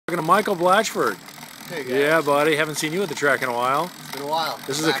Talking to Michael Blatchford. Hey guys. Yeah, buddy. Haven't seen you at the track in a while. It's been a while.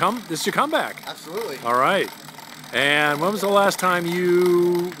 This is your comeback. Absolutely. All right. And when was the last time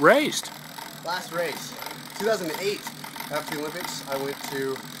you raced? Last race, 2008. After the Olympics, I went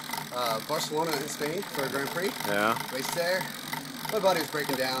to Barcelona in Spain for a Grand Prix. Yeah. Raced there. My body was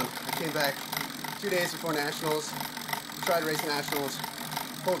breaking down. I came back 2 days before Nationals. Tried racing Nationals.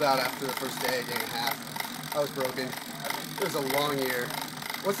 Pulled out after the first day and a half. I was broken. It was a long year.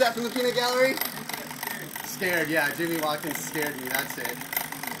 What's that from the peanut gallery? Scared, yeah. Jimmy Watkins scared me. That's it.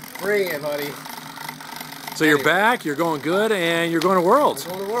 Bring it, buddy. So you're back, you're going good, and you're going to Worlds.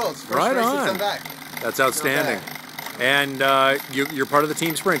 I'm going to Worlds. First Right race on. since I'm back. That's outstanding. And you're part of the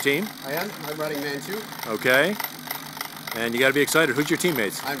team sprint team. I am. I'm running Man 2. Okay. And you got to be excited. Who's your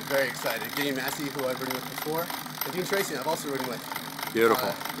teammates? I'm very excited. Gideon Massey, who I've ridden with before, and Dean Tracy, I've also ridden with.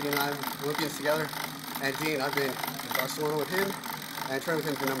 Beautiful. Dean and I are Olympians together. And Dean, I've been in Barcelona with him and trained with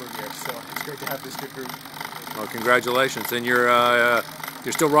him for a number of years. So it's great to have this good group. Well, congratulations. And you're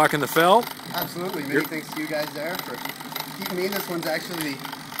still rocking the fell? Absolutely. Many thanks to you guys there for keeping me. This one's actually the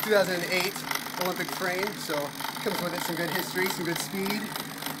 2008 Olympic frame, so it comes with it some good history, some good speed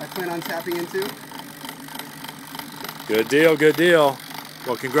I plan on tapping into. Good deal, good deal.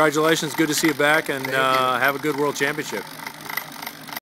 Well, congratulations. Good to see you back, and have a good World Championship.